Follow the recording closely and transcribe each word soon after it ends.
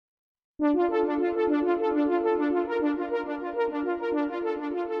Face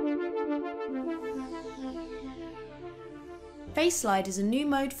Slide is a new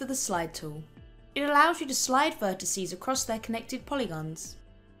mode for the Slide tool. It allows you to slide vertices across their connected polygons.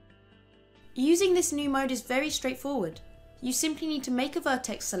 Using this new mode is very straightforward. You simply need to make a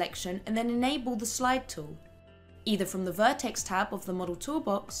vertex selection and then enable the Slide tool, either from the Vertex tab of the Model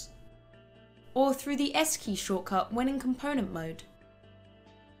toolbox, or through the S key shortcut when in component mode.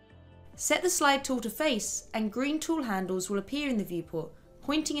 Set the Slide tool to face, and green tool handles will appear in the viewport,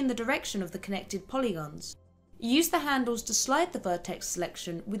 pointing in the direction of the connected polygons. Use the handles to slide the vertex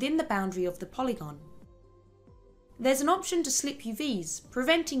selection within the boundary of the polygon. There's an option to slip UVs,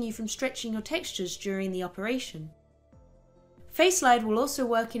 preventing you from stretching your textures during the operation. Face Slide will also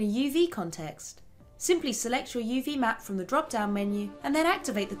work in a UV context. Simply select your UV map from the drop-down menu and then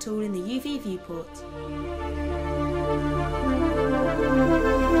activate the tool in the UV viewport.